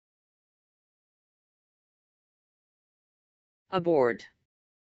abort,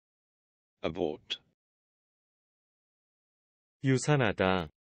 abort, 유산하다,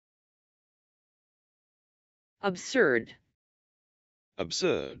 absurd,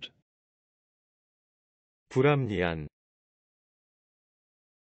 absurd, 불합리한,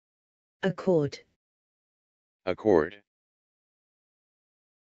 accord, accord,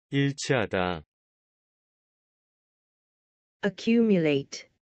 일치하다, accumulate,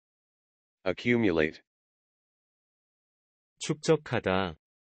 accumulate, 축적하다,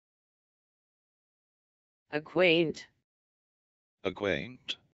 acquaint,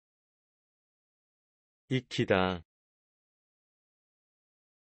 acquaint, 익히다,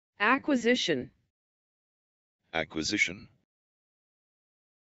 acquisition, acquisition,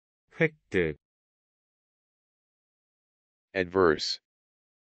 획득, adverse,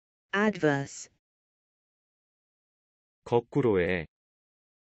 adverse, 거꾸로의,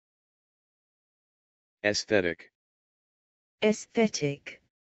 aesthetic, aesthetic,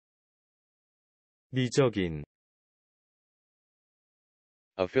 미적인,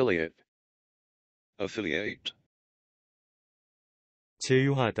 affiliate, affiliate,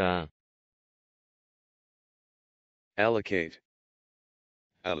 제휴하다, allocate,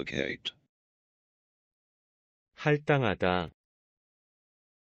 allocate, 할당하다,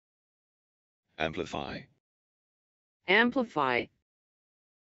 amplify, amplify,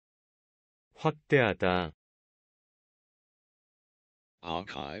 확대하다,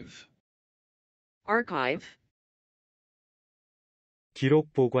 archive, archive,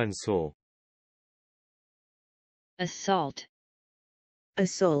 기록 보관소, assault,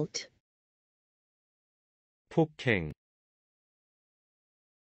 assault, 폭행,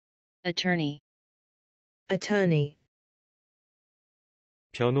 attorney, attorney,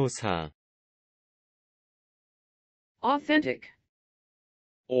 변호사, authentic,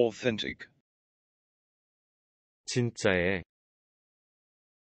 authentic, 진짜의,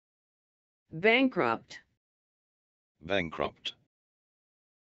 bankrupt, bankrupt,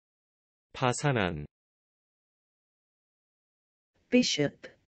 파산한, bishop,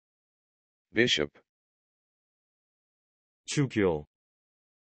 bishop, 주교,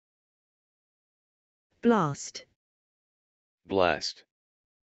 blast, blast,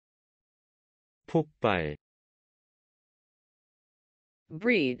 폭발,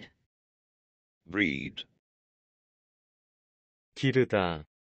 breed, breed, 기르다,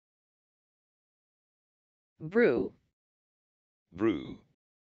 brew, brew,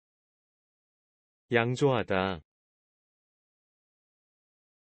 양조하다,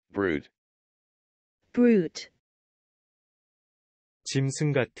 brood, brute,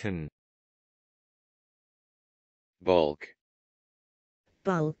 짐승 같은, bulk,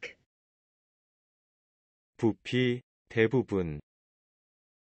 bulk, 부피, 대부분,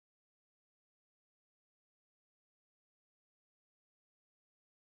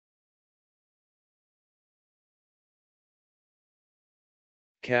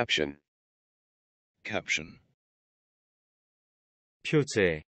 caption, caption,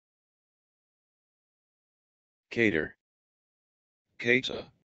 표제, cater,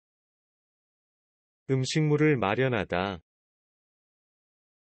 cater, 음식물을 마련하다,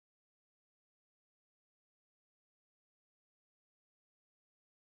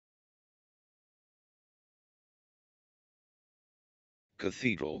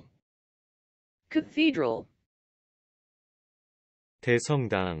 cathedral, cathedral,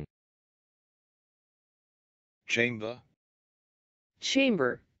 대성당, chamber,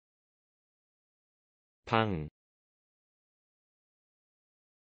 chamber, 방,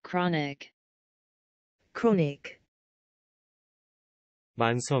 chronic, chronic,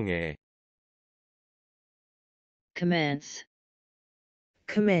 만성애, commence,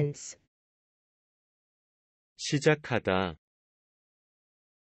 commence, 시작하다,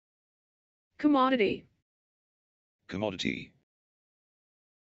 commodity, commodity,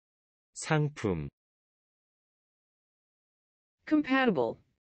 상품, compatible,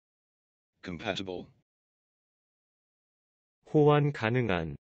 compatible, 호환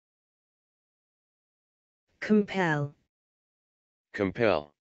가능한, compel,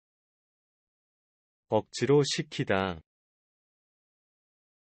 compel, 억지로 시키다,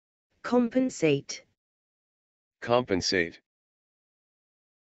 compensate, compensate,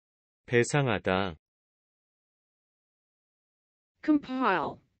 배상하다,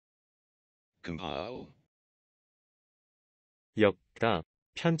 compile, compile, 엮다,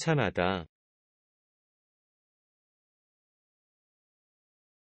 편찬하다,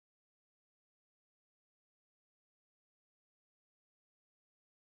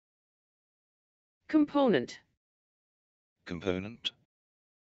 component, component,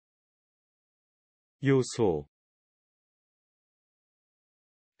 요소,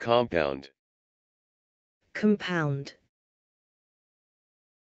 compound, compound,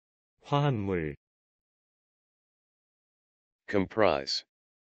 화합물, comprise,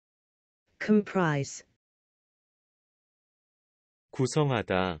 comprise,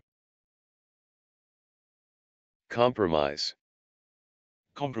 구성하다, compromise,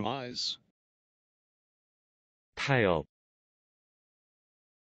 compromise, 타협,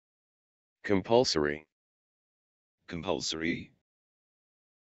 compulsory, compulsory,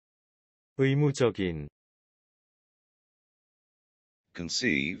 의무적인,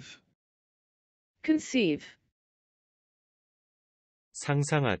 conceive, conceive,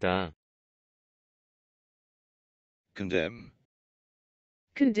 상상하다, condemn,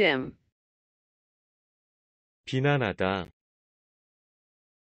 condemn, 비난하다,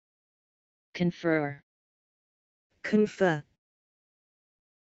 confer, confer,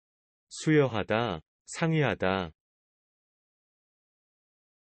 수여하다, 상의하다,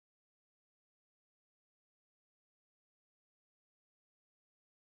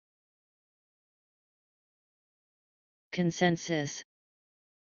 consensus,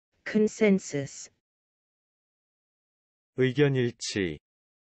 consensus, 의견일치,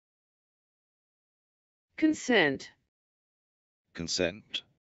 consent, consent,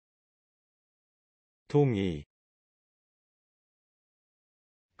 동의,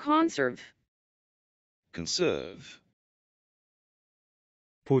 conserve, conserve,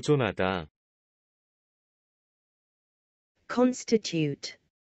 보존하다, constitute,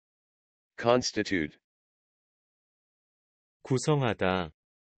 constitute, 구성하다,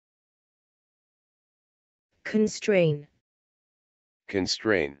 constrain,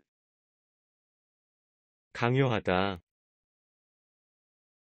 constrain, 강요하다,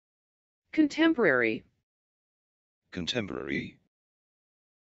 contemporary, contemporary,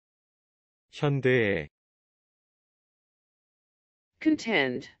 현대의,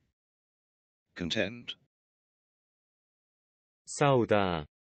 contend, contend, 싸우다,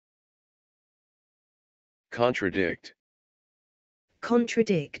 contradict,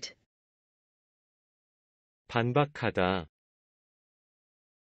 contradict, 반박하다,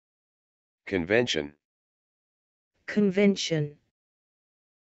 convention, convention,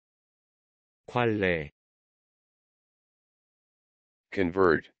 관례,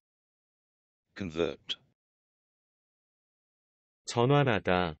 convert, convert,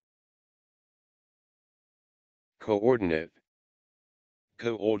 전환하다, coordinate,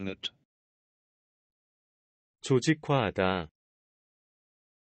 coordinate, 조직화하다,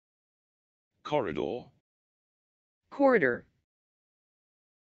 corridor, corridor,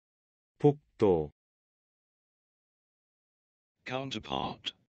 복도,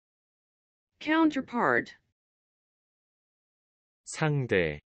 counterpart, counterpart,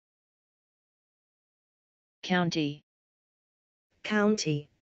 상대, county, county,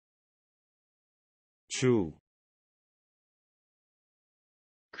 주,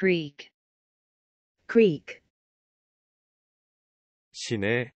 creek, creek,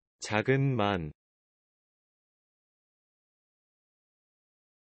 시내, 작은 만,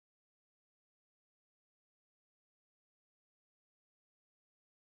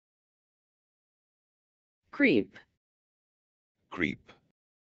 creep, creep,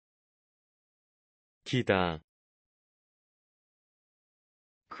 기다,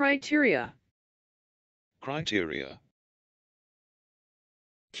 criteria, criteria,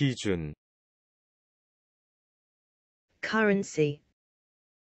 기준, currency,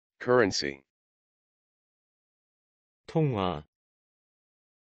 currency, 통화,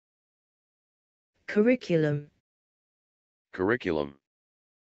 curriculum, curriculum,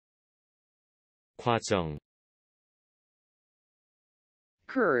 과정,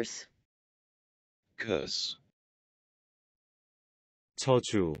 curse, curse,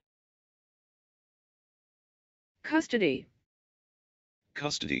 저주, custody,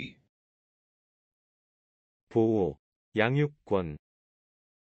 custody, 보호, 양육권,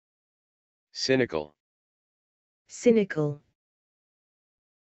 cynical, cynical,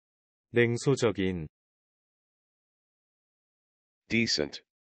 냉소적인, decent,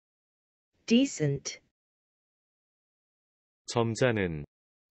 decent, 점잖은,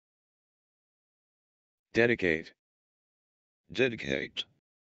 dedicate, dedicate,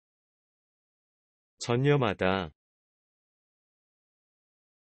 전념하다,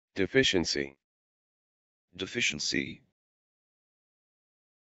 deficiency, deficiency,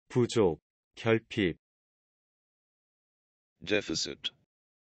 부족, 결핍, deficit,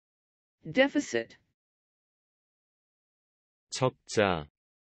 deficit, 적자,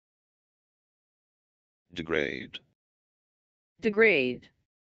 degrade, degrade,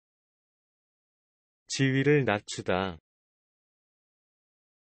 지위를 낮추다,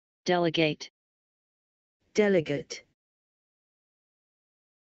 delegate, delegate,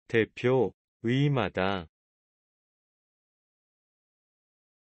 대표, 위임하다.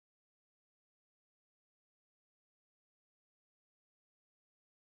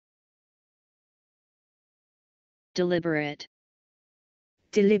 deliberate,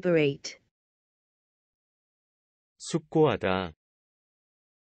 deliberate, 숙고하다.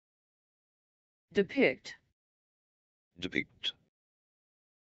 depict, depict,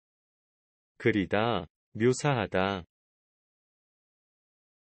 그리다, 묘사하다.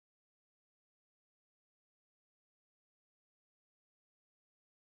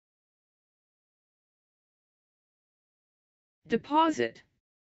 deposit,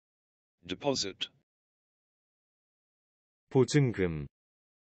 deposit, 보증금,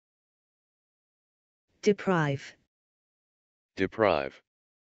 deprive, deprive,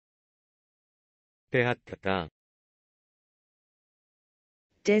 빼앗다.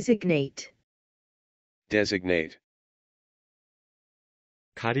 designate, designate,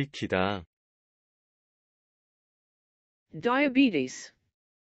 가리키다. diabetes,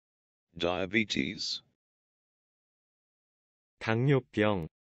 diabetes, 당뇨병,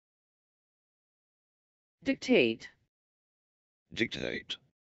 dictate, dictate,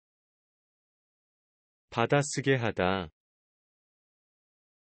 받아쓰게 하다.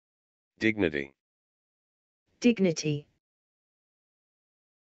 dignity, dignity,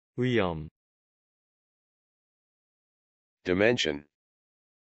 위험, dimension,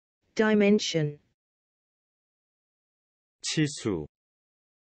 dimension, 치수,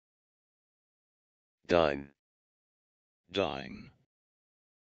 dine, dine,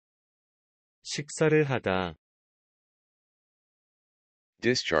 식사를 하다.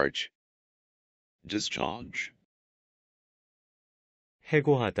 discharge, discharge,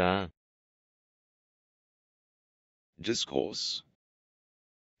 해고하다. discourse,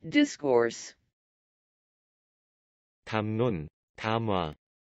 discourse, 담론, 담화,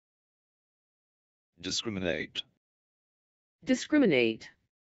 discriminate, discriminate,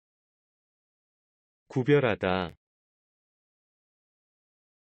 구별하다.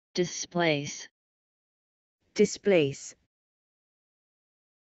 displace, displace,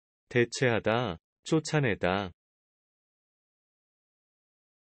 대체하다, 쫓아내다.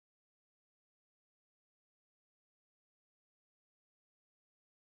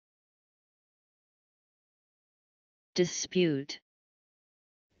 dispute,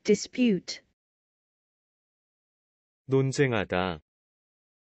 dispute, 논쟁하다.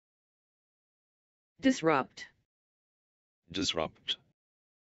 disrupt, disrupt,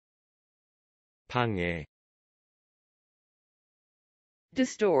 방해,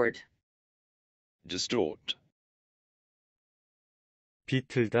 distort, distort,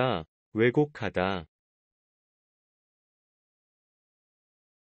 비틀다, 왜곡하다.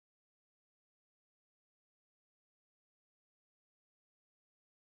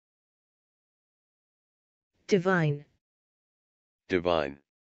 divine, divine,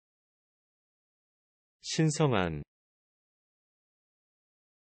 신성한,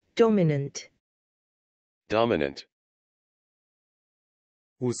 dominant, dominant,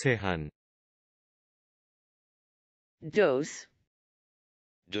 우세한, dose,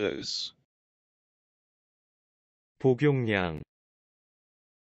 dose, 복용량,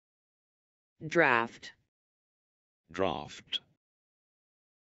 draft, draft,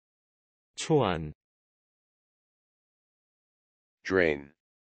 초안, drain,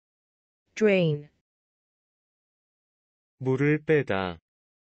 drain, 물을 빼다.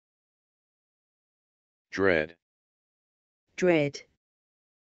 dread, dread,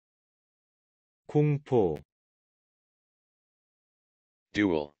 공포,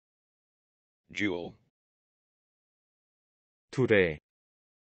 dual, dual, 두레,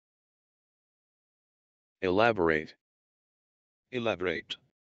 elaborate, elaborate,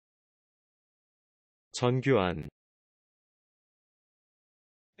 전교한,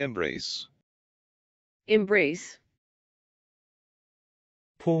 embrace, embrace,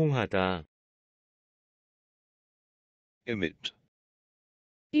 포옹하다. emit,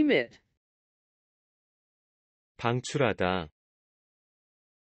 emit, 방출하다.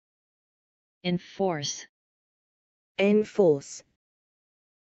 enforce, enforce,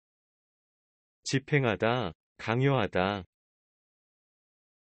 집행하다, 강요하다.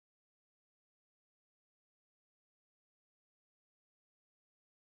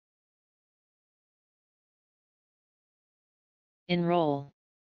 enroll,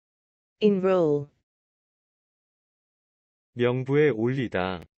 enroll, 명부에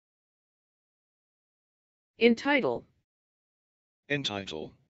올리다. entitle,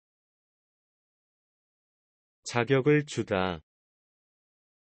 entitle, 자격을 주다.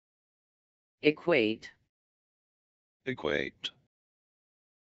 equate, equate,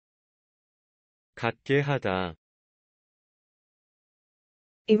 갖게 하다.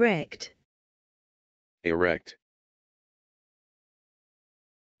 erect, erect,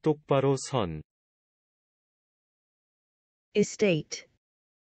 똑바로 선. estate,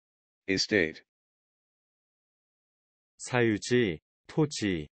 estate, 사유지,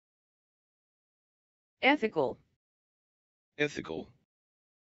 토지. ethical, ethical,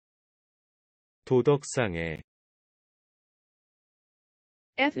 도덕상에.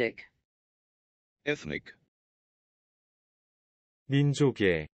 ethnic, ethnic,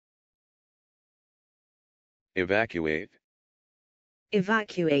 민족의. evacuate,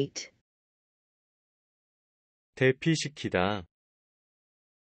 evacuate, 대피시키다.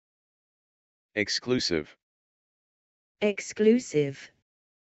 exclusive, exclusive,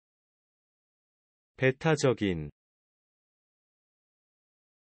 배타적인.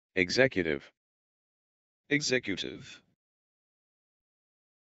 executive, executive,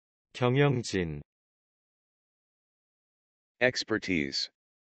 경영진. expertise,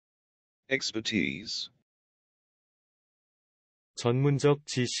 expertise, 전문적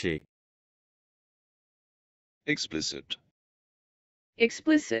지식. explicit,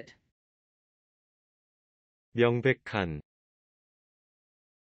 explicit, 명백한.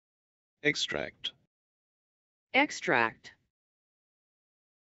 extract, extract,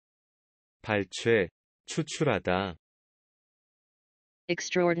 발췌, 추출하다.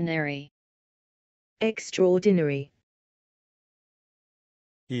 extraordinary, extraordinary,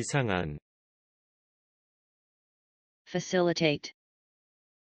 이상한. facilitate,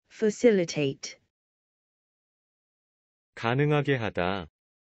 facilitate, 가능하게 하다.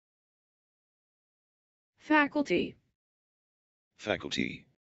 faculty, faculty,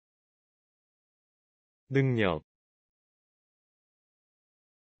 능력.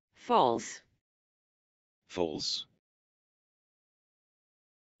 false, false,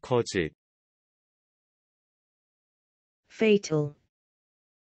 거짓. fatal,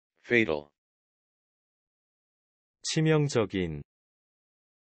 fatal, 치명적인.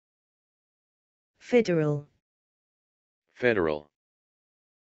 federal, federal,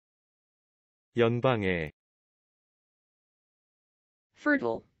 연방의.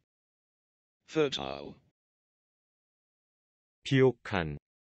 fertile, fertile, 비옥한.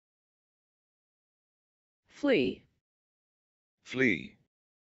 flee, flee,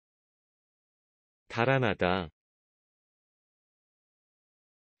 달아나다.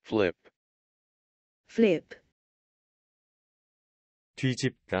 flip, flip,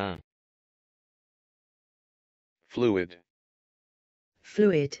 뒤집다. fluid,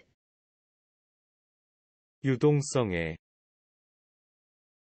 fluid, 유동성의.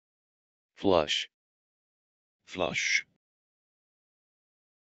 flush, flush,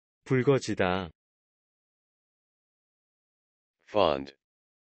 붉어지다. fond,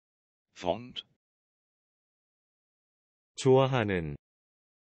 fond, 좋아하는.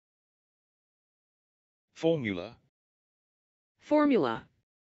 formula, formula,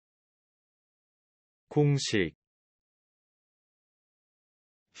 공식.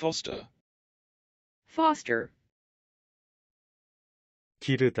 foster, foster,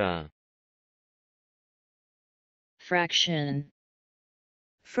 기르다. fraction,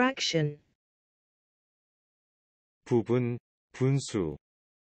 fraction, 부분, 분수.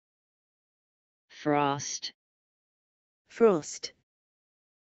 frost, frost,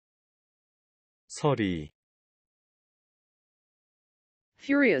 서리.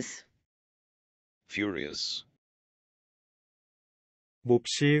 furious, furious,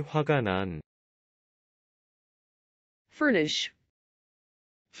 몹시 화가 난. furnish,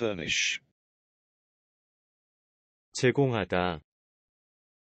 furnish, 제공하다.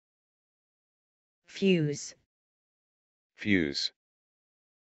 fuse, fuse,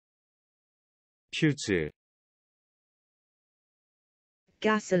 퓨즈.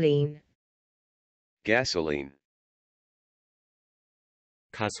 gasoline, gasoline,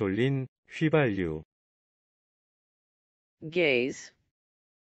 가솔린, 휘발유. gaze,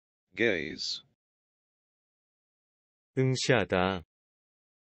 gaze, 응시하다.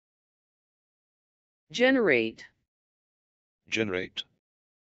 generate, generate,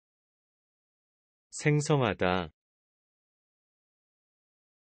 생성하다.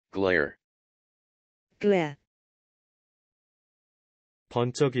 glare, glare,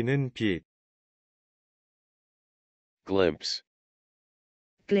 번쩍이는 빛. glimpse,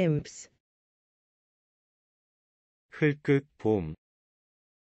 glimpse, 흘끗 봄.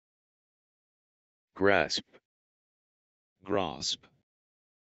 grasp, grasp,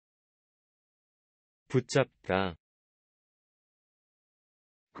 붙잡다.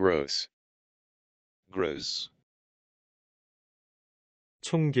 gross, gross,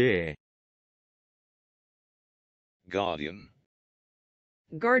 총계, guardian,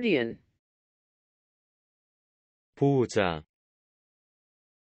 guardian, 보호자,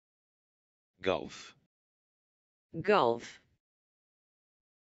 gulf, gulf,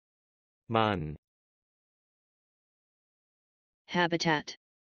 만, habitat,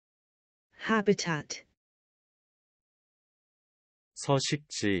 habitat,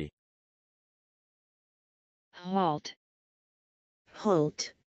 서식지, halt,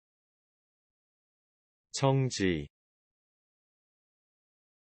 halt, 정지,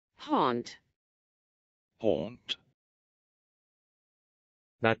 haunt, haunt,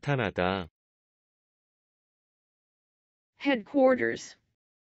 나타나다, headquarters,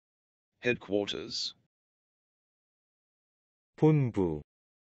 headquarters, 본부,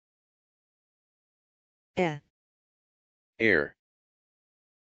 air, air,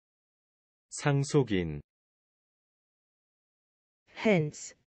 상속인,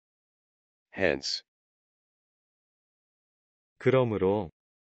 hence, hence, 그러므로,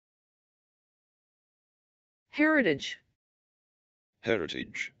 heritage,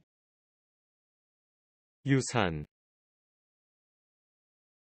 heritage, 유산,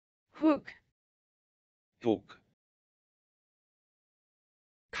 hook, hook,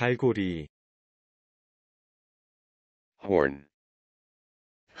 갈고리, horn,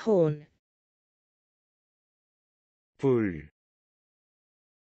 horn, 불,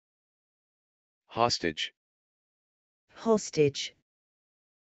 hostage, hostage,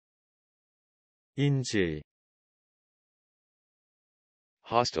 인질,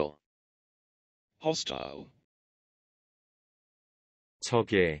 hostile, hostile,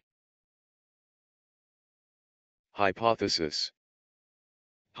 적개, hypothesis,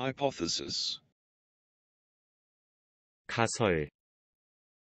 hypothesis, 가설,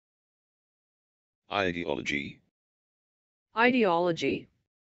 ideology, ideology,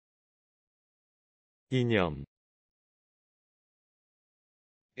 이념,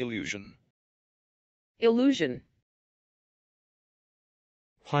 illusion, illusion,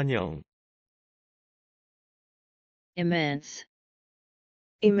 환영, immense,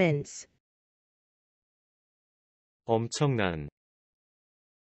 immense, 엄청난,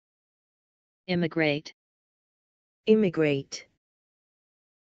 immigrate, immigrate,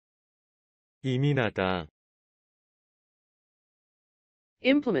 이민하다,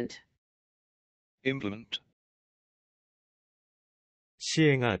 implement, implement,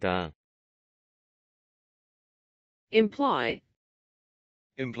 시행하다, imply,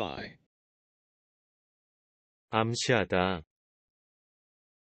 imply, 암시하다,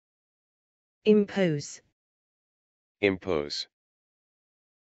 impose, impose,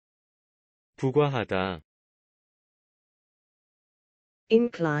 부과하다,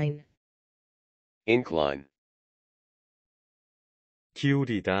 incline, incline,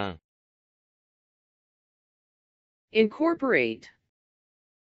 기울이다, incorporate,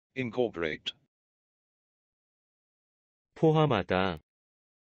 incorporate, 포함하다,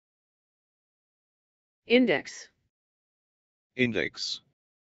 index, index,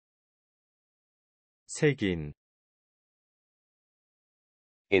 색인,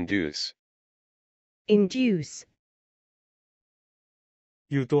 induce, induce,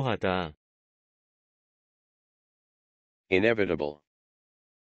 유도하다, inevitable,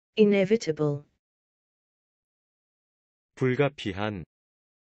 inevitable, 불가피한,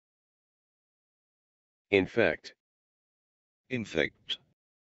 infect, infect,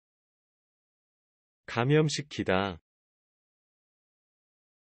 감염시키다,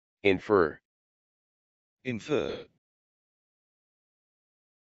 infer, infer,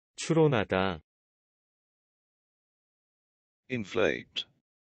 추론하다, inflate,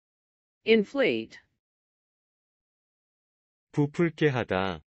 inflate, 부풀게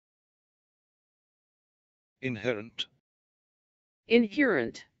하다, inherent,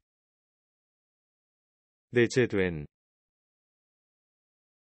 inherent, 내재된,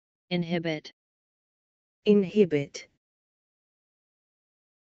 inhibit, inhibit,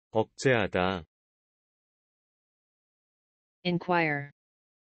 억제하다, inquire,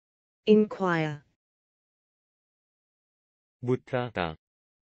 inquire, 묻다,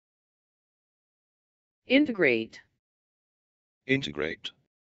 integrate, integrate,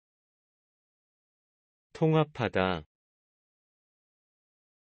 통합하다,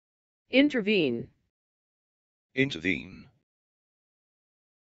 intervene, intervene,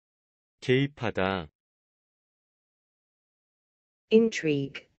 개입하다,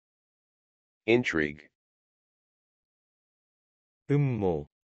 intrigue, intrigue, 음모,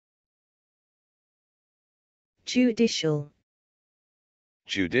 judicial,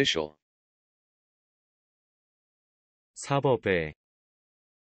 judicial, 사법에,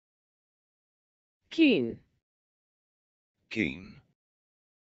 keen, keen,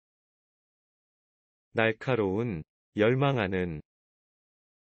 날카로운, 열망하는,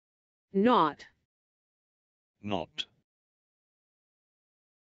 not, not,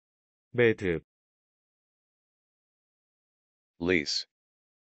 매듭, lease,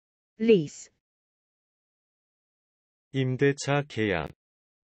 lease, 임대차 계약,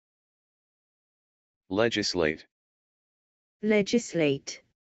 legislate, legislate,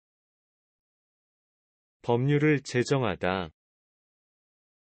 법률을 제정하다,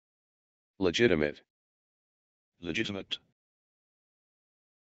 legitimate, legitimate,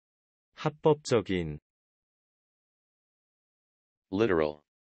 합법적인, literal,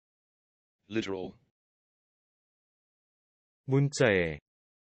 literal, 문자에,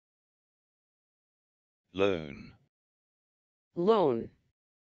 loan, loan,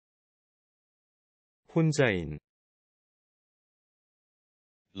 혼자인,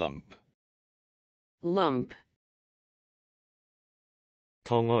 lump, lump,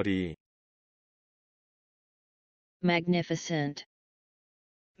 덩어리, magnificent,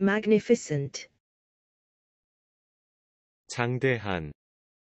 magnificent, 장대한,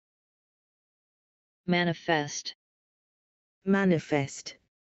 manifest, manifest,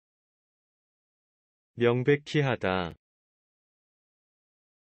 명백히 하다,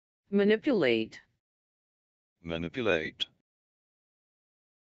 manipulate, manipulate,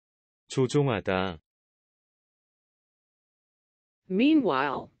 조종하다,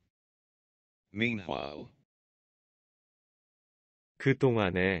 meanwhile, meanwhile,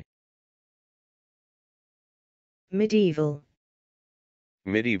 그동안에, medieval,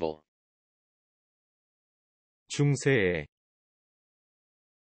 medieval, 중세에,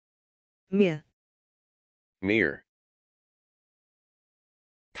 mere, mere,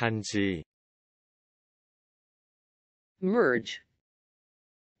 단지, merge,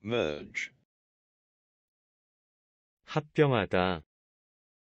 merge, 합병하다,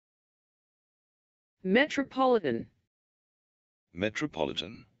 metropolitan,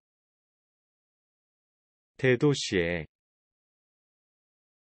 metropolitan, 대도시에,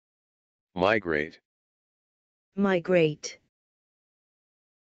 migrate, migrate,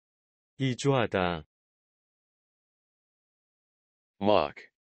 이주하다, mock,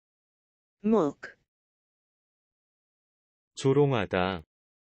 mock, 조롱하다,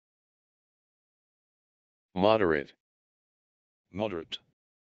 moderate, moderate,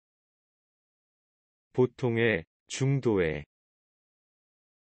 보통의, 중도의,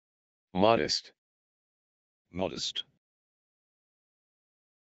 modest, modest,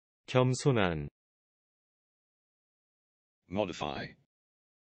 겸손한, modify,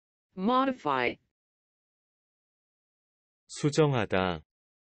 modify, 수정하다,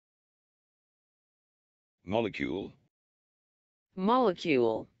 molecule,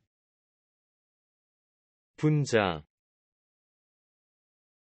 molecule, 분자,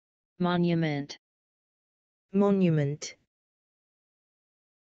 monument, monument,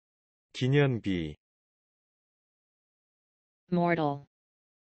 기념비, mortal,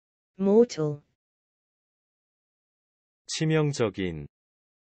 mortal, 치명적인,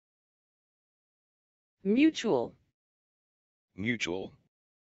 mutual, mutual,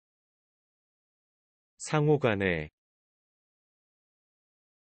 상호간에,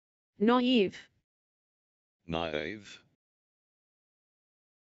 naive, naive,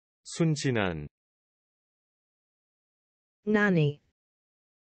 순진한, nanny,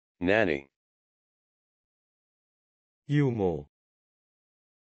 nanny, 유모,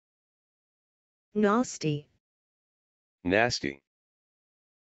 nasty, nasty,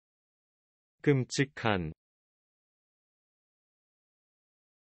 끔찍한,